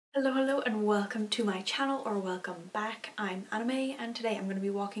Hello and welcome to my channel, or welcome back. I'm Anime and today I'm going to be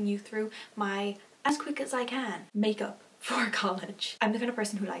walking you through my as quick as I can makeup for college. I'm the kind of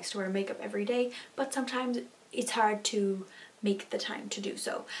person who likes to wear makeup every day, but sometimes it's hard to make the time to do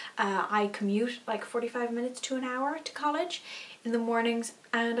so. I commute like 45 minutes to an hour to college in the mornings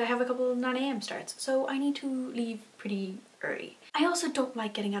and I have a couple of 9 a.m. starts, so I need to leave pretty early. I also don't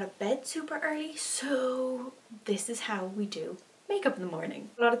like getting out of bed super early, so this is how we do makeup in the morning.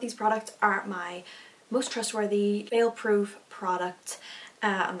 A lot of these products are my most trustworthy, fail-proof products,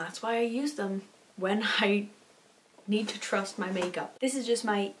 and that's why I use them when I need to trust my makeup. This is just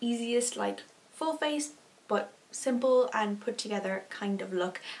my easiest, like, full face but simple and put together kind of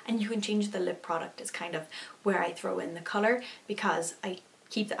look, and you can change the lip product is kind of where I throw in the colour because I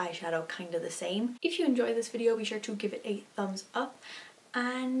keep the eyeshadow kind of the same. If you enjoy this video, be sure to give it a thumbs up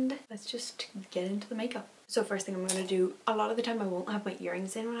and let's just get into the makeup. So first thing I'm going to do, a lot of the time I won't have my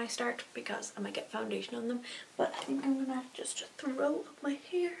earrings in when I start because I might get foundation on them, but I think I'm going to have to just throw up my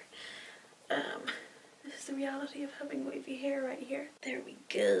hair. This is the reality of having wavy hair right here. There we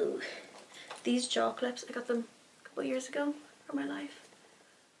go. These jaw clips, I got them a couple years ago for my life.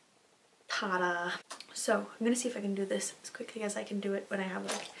 Ta-da! So I'm going to see if I can do this as quickly as I can do it when I have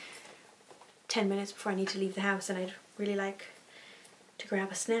like 10 minutes before I need to leave the house and I'd really like to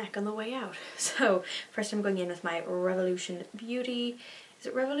grab a snack on the way out. So first I'm going in with my Revolution Beauty. Is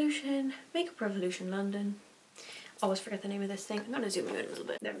it Revolution? Makeup Revolution London. Always forget the name of this thing. I'm gonna zoom in a little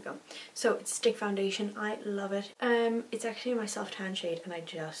bit. There we go. So it's stick foundation. I love it. It's actually my soft tan shade and I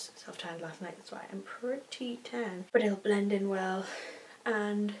just soft tanned last night. That's why I'm pretty tan. But it'll blend in well.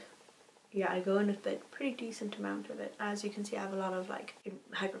 And yeah, I go in with a pretty decent amount of it. As you can see, I have a lot of like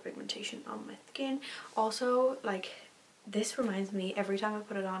hyperpigmentation on my skin. Also, like, this reminds me every time I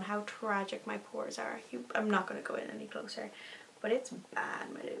put it on how tragic my pores are. I'm not going to go in any closer, but it's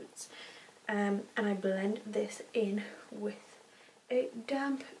bad, my dudes. And I blend this in with a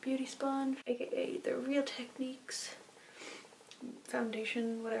damp beauty sponge, aka the Real Techniques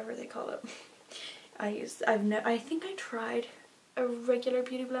foundation, whatever they call it. I think I tried a regular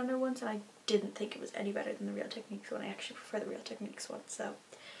beauty blender once and I didn't think it was any better than the Real Techniques one. I actually prefer the Real Techniques one, so.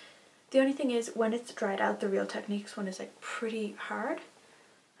 The only thing is, when it's dried out, the Real Techniques one is like pretty hard.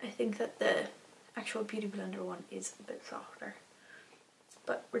 I think that the actual Beauty Blender one is a bit softer.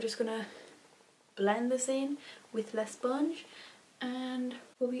 But we're just gonna blend this in with less sponge and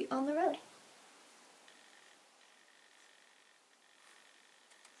we'll be on the road.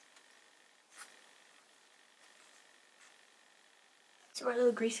 So we're a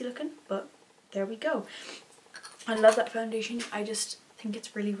little greasy looking, but there we go. I love that foundation. I just think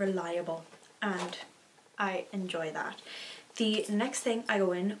it's really reliable and I enjoy that. The next thing I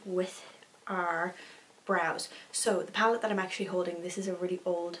go in with are brows. So the palette that I'm actually holding, this is a really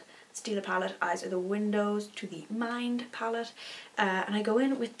old Stila palette. Eyes are the windows to the mind palette, and I go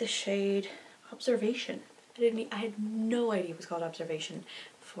in with the shade Observation. I had no idea it was called Observation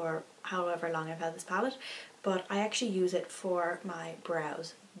for however long I've had this palette, but I actually use it for my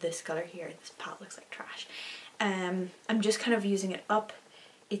brows. This color here, this palette looks like trash. I'm just kind of using it up.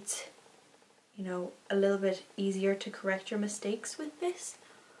 It's, you know, a little bit easier to correct your mistakes with this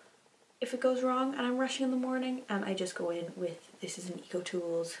if it goes wrong and I'm rushing in the morning, and I just go in with, this is an Eco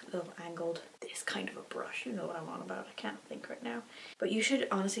Tools little angled, this kind of a brush, you know what I'm on about, I can't think right now. But you should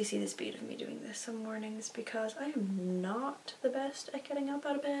honestly see the speed of me doing this some mornings because I am not the best at getting up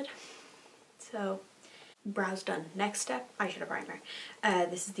out of bed. So, brows done. Next step, eyeshadow primer.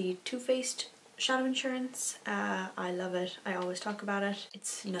 This is the Too Faced Shadow Insurance. I love it. I always talk about it.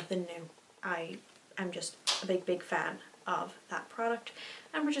 It's nothing new. I'm just a big fan of that product,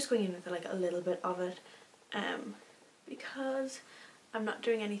 and we're just going in with like a little bit of it because I'm not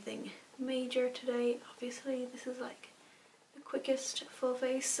doing anything major today. Obviously this is like the quickest full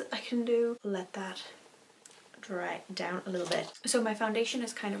face I can do. Let that dry down a little bit. So my foundation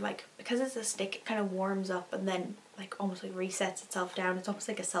is kind of like, because it's a stick, it kind of warms up and then like almost like resets itself down. It's almost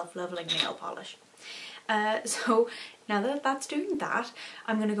like a self-leveling nail polish. So now that that's doing that,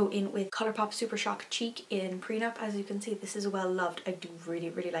 I'm going to go in with Colourpop Super Shock Cheek in Prenup. As you can see, this is well loved. I do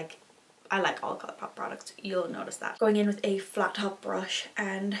really like, I like all Colourpop products, you'll notice that. Going in with a flat top brush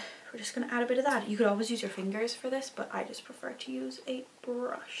and we're just going to add a bit of that. You could always use your fingers for this, but I just prefer to use a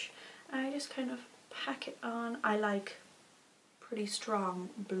brush. I just kind of pack it on. I like pretty strong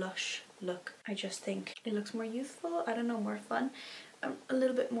blush look. I just think it looks more youthful, I don't know, more fun. A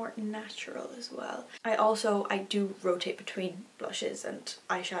little bit more natural as well. I do rotate between blushes and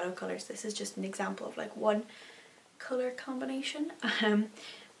eyeshadow colours. This is just an example of like one colour combination.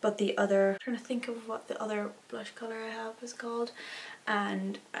 but the other, I'm trying to think of what the other blush colour I have is called,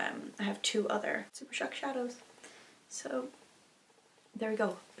 and I have 2 other Super Shock shadows. So there we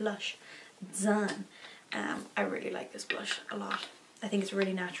go, blush done. I really like this blush a lot. I think it's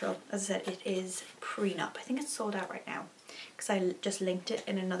really natural. As I said, it is prenup. I think it's sold out right now because I just linked it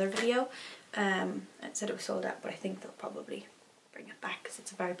in another video. It said it was sold out, but I think they'll probably bring it back because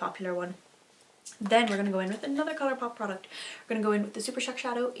it's a very popular one. Then we're going to go in with another Colourpop product. We're going to go in with the Super Shock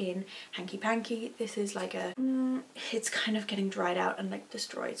shadow in Hanky Panky. This is like a, it's kind of getting dried out and like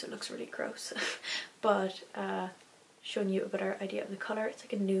destroyed, so it looks really gross. But showing you a better idea of the colour, it's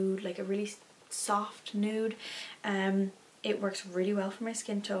like a nude, like a really soft nude. It works really well for my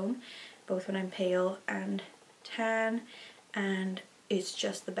skin tone, both when I'm pale and tan, and it's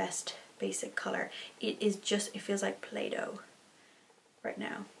just the best basic colour. It is just, it feels like Play-Doh right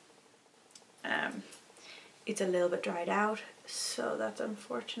now. It's a little bit dried out, so that's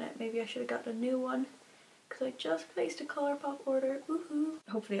unfortunate. Maybe I should have gotten a new one because I just placed a Colourpop order. Woohoo!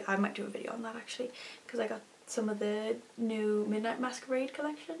 Hopefully I might do a video on that actually, because I got some of the new Midnight Masquerade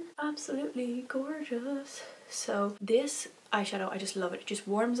collection. Absolutely gorgeous. So this eyeshadow, I just love it. It just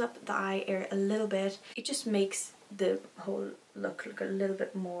warms up the eye area a little bit. It just makes the whole look a little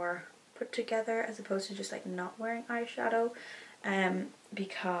bit more put together as opposed to just like not wearing eyeshadow.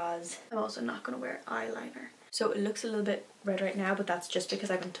 Because I'm also not going to wear eyeliner. So it looks a little bit red right now, but that's just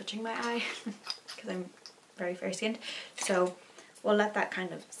because I've been touching my eye because I'm very fair skinned. So we'll let that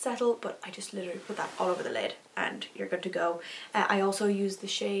kind of settle, but I just literally put that all over the lid and you're good to go. I also use the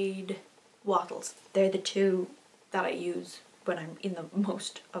shade Wattles. They're the 2 that I use when I'm in the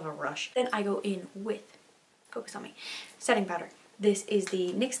most of a rush. Then I go in with, focus on me, setting powder. This is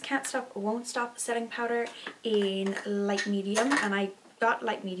the NYX Can't Stop Won't Stop setting powder in light medium, and I got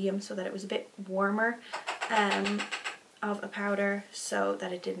light medium so that it was a bit warmer of a powder so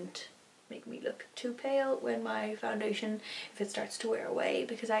that it didn't make me look too pale when my foundation, if it starts to wear away,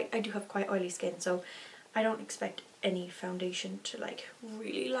 because I do have quite oily skin, so I don't expect any foundation to like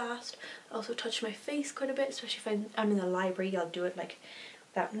really last. I also touch my face quite a bit, especially if I'm in the library. I'll do it like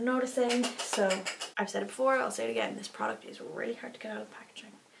without noticing. So I've said it before, I'll say it again, this product is really hard to get out of the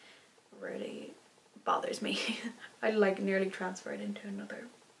packaging. Really bothers me. I like nearly transfer it into another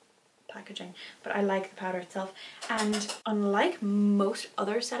packaging, but I like the powder itself. And unlike most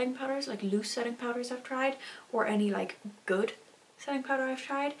other setting powders, like loose setting powders I've tried, or any like good setting powder I've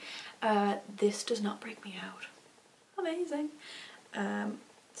tried, this does not break me out. Amazing.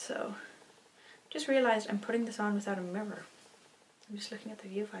 So just realized I'm putting this on without a mirror. I'm just looking at the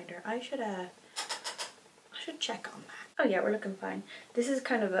viewfinder. I should check on that. Oh yeah, we're looking fine. This is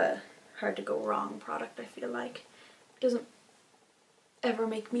kind of a hard to go wrong product, I feel like. It doesn't ever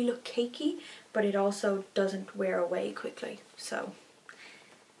make me look cakey, but it also doesn't wear away quickly. So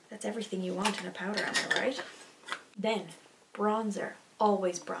that's everything you want in a powder, am I right? Then bronzer.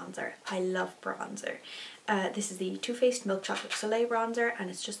 Always bronzer. I love bronzer. This is the Too Faced Milk Chocolate Soleil bronzer, and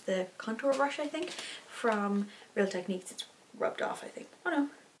it's just the contour brush, I think, from Real Techniques. It's rubbed off, I think. Oh no,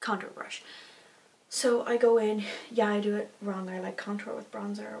 contour brush. So I go in, yeah, I do it wrong. I like contour with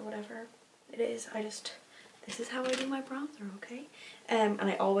bronzer or whatever it is. This is how I do my bronzer, okay? And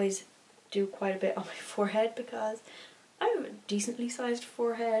I always do quite a bit on my forehead because I have a decently sized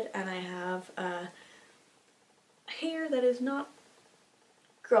forehead and I have hair that is not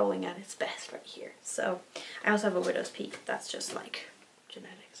growing at its best right here. So I also have a widow's peak. That's just like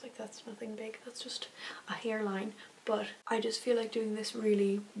genetics, like that's nothing big, that's just a hairline. But I just feel like doing this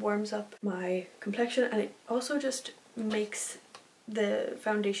really warms up my complexion, and it also just makes the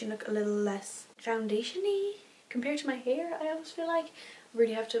foundation look a little less foundation-y compared to my hair. I always feel like I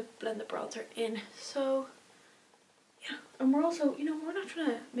really have to blend the bronzer in. So yeah, and we're also, you know, we're not trying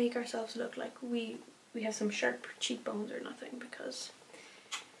to make ourselves look like we have some sharp cheekbones or nothing, because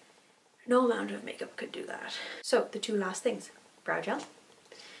no amount of makeup could do that. So the 2 last things, brow gel.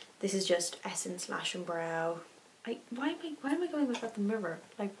 This is just Essence Lash and Brow. Why am I going without the mirror?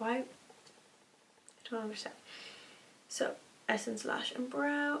 Like, why? I don't understand. So Essence Lash and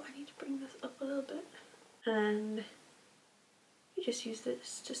Brow. I need to bring this up a little bit. And you just use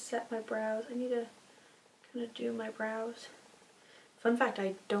this to set my brows. I need to kind of do my brows. Fun fact,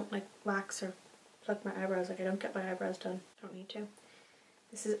 I don't like wax or pluck my eyebrows. Like, I don't get my eyebrows done. I don't need to.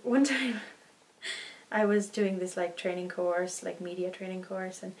 This is one time I was doing this like training course, like media training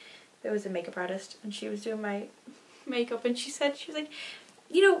course, and there was a makeup artist and she was doing my makeup, and she was like,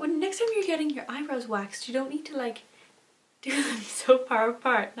 you know, when next time you're getting your eyebrows waxed, you don't need to like do them so far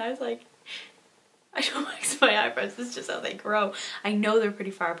apart. And I was like, I don't wax my eyebrows, this is just how they grow. I know they're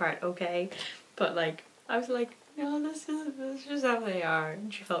pretty far apart, okay, but like I was like, no, this is just how they are.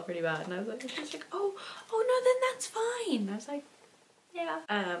 And she felt really bad, and I was like, she's like, oh no, then that's fine. I was like, yeah.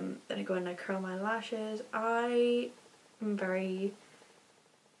 Then I go and I curl my lashes. I am very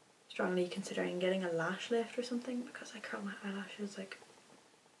strongly considering getting a lash lift or something because I curl my eyelashes like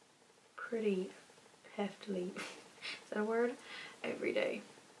pretty heftily, is that a word? Every day.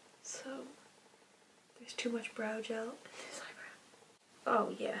 So there's too much brow gel in this eyebrow.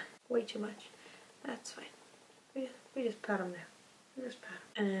 Oh yeah, way too much. That's fine. We just pat them now. We just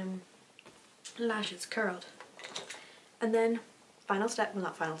pat 'em. Lashes curled. And then final step, well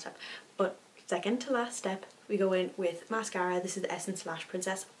not final step, but second to last step, we go in with mascara. This is the Essence Lash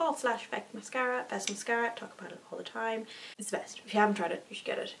Princess False Lash Effect Mascara. Best mascara, talk about it all the time. It's the best. If you haven't tried it, you should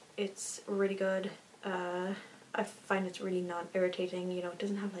get it. It's really good. I find it's really non-irritating, you know, it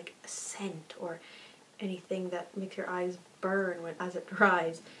doesn't have like a scent or anything that makes your eyes burn as it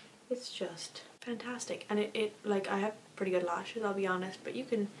dries. It's just fantastic. And it like, I have pretty good lashes, I'll be honest, but you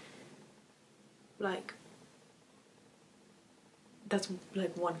can like, that's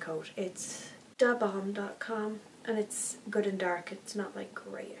like one coat. It's dabomb.com and it's good and dark. It's not like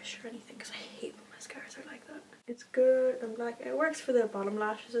greyish or anything because I hate when mascaras are like that. It's good and black. It works for the bottom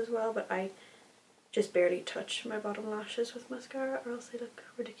lashes as well, but I just barely touch my bottom lashes with mascara or else they look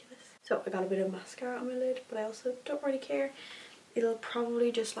ridiculous. So I got a bit of mascara on my lid, but I also don't really care. It'll probably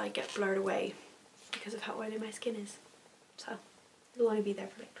just like get blurred away because of how oily my skin is. So it'll only be there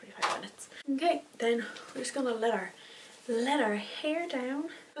for like 25 minutes. Okay, then we're just gonna let our hair down.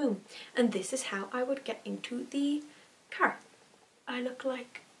 Boom. And this is how I would get into the car. I look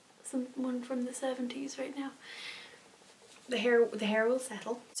like someone from the 70s right now. The hair will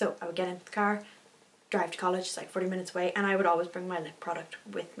settle. So I would get into the car, drive to college, it's like 40 minutes away, and I would always bring my lip product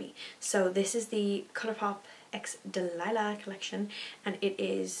with me. So this is the Colourpop X Delilah collection, and it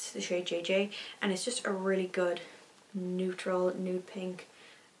is the shade JJ, and it's just a really good neutral nude pink,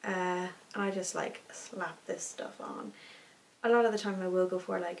 and I just like slap this stuff on. A lot of the time I will go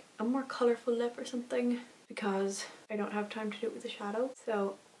for like a more colourful lip or something because I don't have time to do it with a shadow,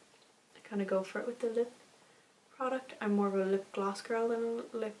 so I kind of go for it with the lip product. I'm more of a lip gloss girl than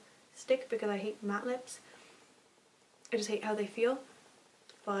a lip stick because I hate matte lips. I just hate how they feel,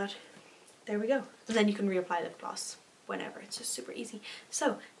 but there we go. And then you can reapply lip gloss whenever. It's just super easy.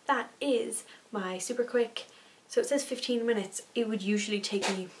 So that is my super quick, so it says 15 minutes. It would usually take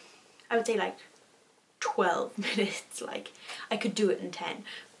me, I would say like 12 minutes. Like I could do it in 10,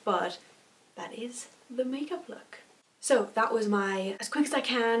 but that is the makeup look. So that was my as quick as I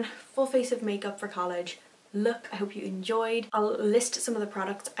can full face of makeup for college look. I hope you enjoyed. I'll list some of the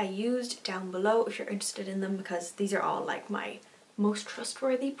products I used down below if you're interested in them because these are all like my most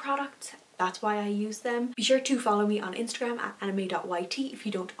trustworthy products. That's why I use them. Be sure to follow me on Instagram at anime.yt if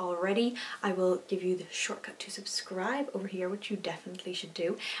you don't already. I will give you the shortcut to subscribe over here, which you definitely should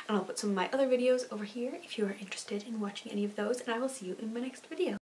do. And I'll put some of my other videos over here if you are interested in watching any of those, and I will see you in my next video.